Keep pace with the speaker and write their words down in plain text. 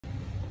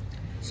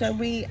So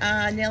we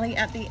are nearly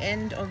at the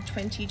end of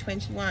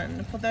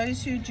 2021. For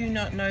those who do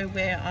not know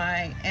where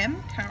I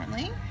am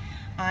currently,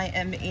 I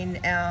am in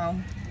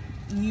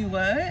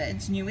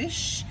it's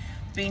newish,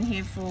 been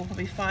here for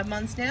probably 5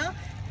 months now,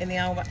 in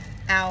our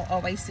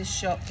Oasis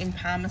shop in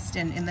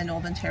Palmerston in the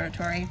Northern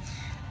Territory.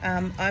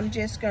 I'm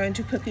just going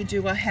to quickly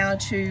do a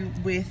how-to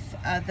with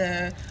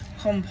the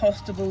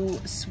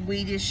Compostable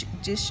Swedish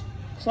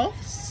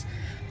Dishcloths.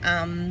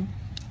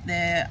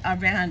 They're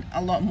around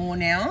a lot more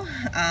now.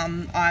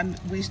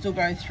 We still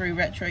go through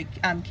Retro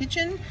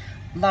Kitchen.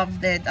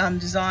 Love their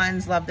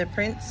designs, love their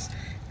prints.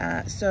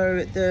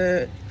 So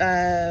the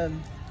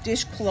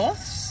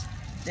dishcloths,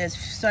 there's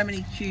so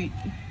many cute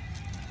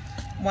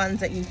ones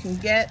that you can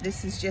get.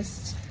 This is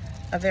just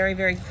a very,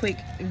 very quick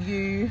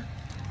view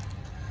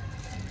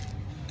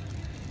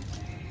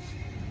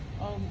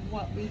of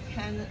what we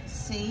can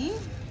see.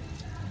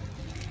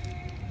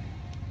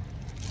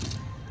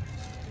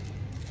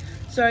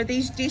 So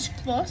these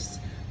dishcloths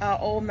are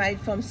all made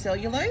from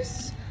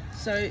cellulose.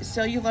 So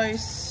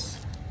cellulose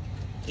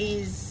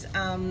is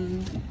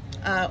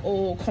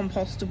all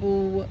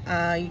compostable.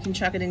 You can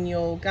chuck it in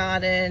your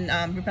garden,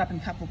 rip it up in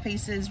a couple of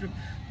pieces,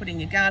 put it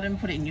in your garden,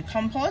 put it in your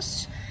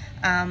compost.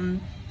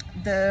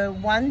 The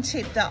one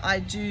tip that I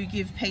do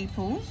give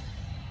people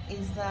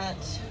is that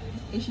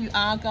if you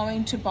are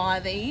going to buy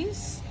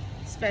these,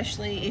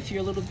 especially if you're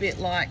a little bit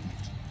like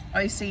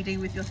OCD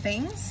with your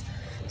things,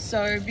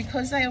 so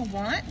because they are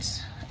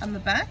white on the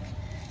back,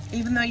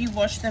 even though you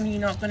wash them,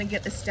 you're not going to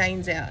get the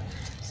stains out.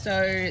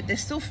 So they're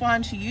still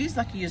fine to use,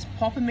 like you just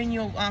pop them in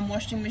your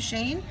washing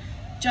machine.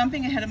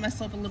 Jumping ahead of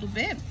myself a little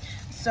bit,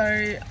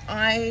 so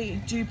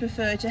I do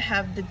prefer to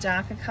have the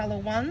darker color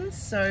ones.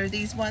 So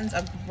these ones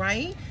are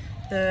grey.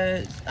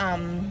 The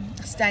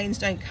stains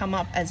don't come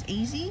up as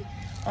easy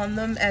on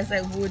them as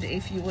they would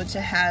if you were to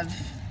have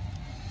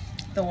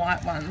the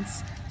white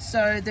ones.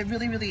 So they're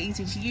really, really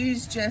easy to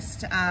use.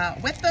 Just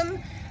wet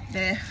them.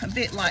 They're a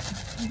bit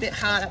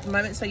hard at the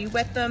moment, so you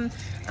wet them.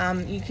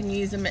 You can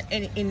use them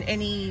in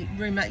any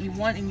room that you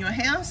want in your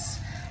house.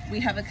 We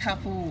have a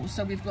couple,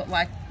 so we've got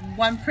like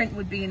one print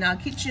would be in our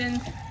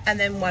kitchen and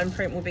then one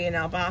print will be in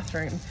our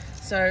bathroom.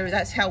 So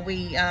that's how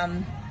we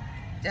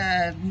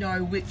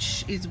know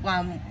which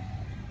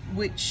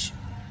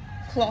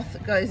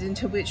cloth goes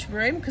into which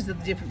room, because of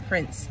the different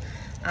prints.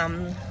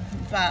 And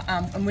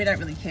we don't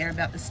really care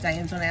about the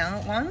stains on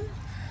our one.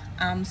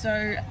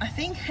 So I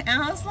think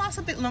ours lasts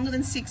a bit longer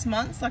than 6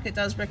 months, like it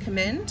does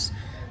recommend.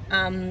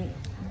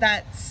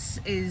 That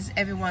is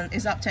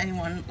up to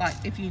anyone. Like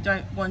if you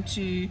don't want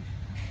to,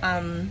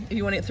 if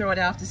you want to throw it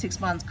after 6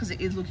 months because it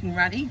is looking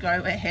ruddy,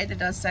 go ahead. It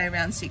does say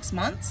around 6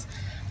 months.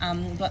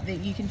 But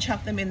you can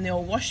chuck them in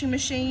your washing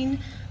machine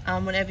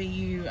whenever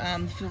you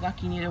feel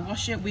like you need to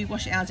wash it. We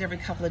wash ours every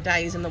couple of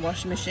days in the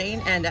washing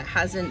machine, and it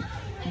hasn't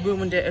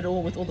ruined it at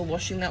all with all the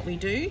washing that we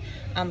do.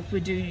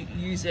 We do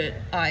use it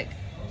like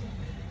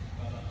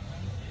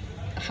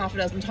half a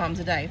dozen times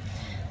a day.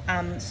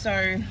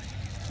 So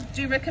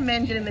do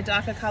recommend getting the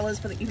darker colors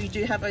for if you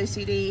do have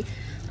OCD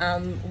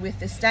with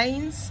the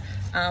stains.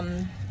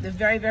 They're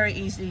very, very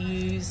easy to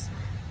use.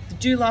 They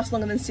do last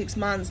longer than 6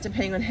 months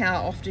depending on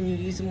how often you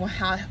use them or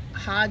how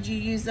hard you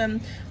use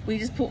them. We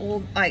just put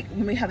all, like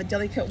when we have a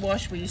delicate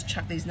wash, we just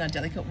chuck these in a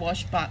delicate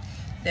wash, but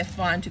they're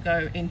fine to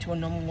go into a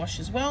normal wash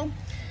as well.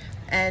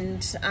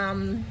 And so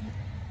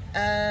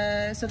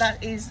that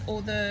is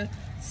all the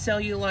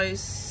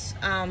cellulose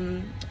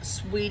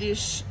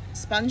Swedish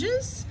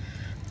sponges,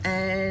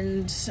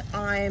 and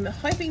I'm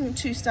hoping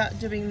to start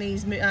doing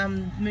these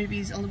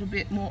movies a little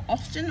bit more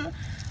often.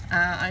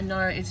 I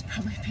know it's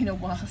probably been a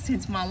while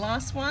since my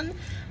last one.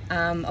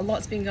 A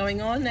lot's been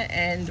going on,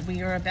 and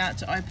we are about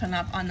to open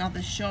up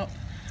another shop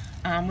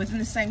within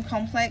the same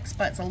complex,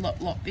 but it's a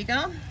lot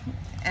bigger,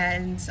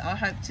 and I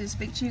hope to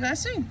speak to you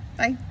guys soon.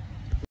 Bye.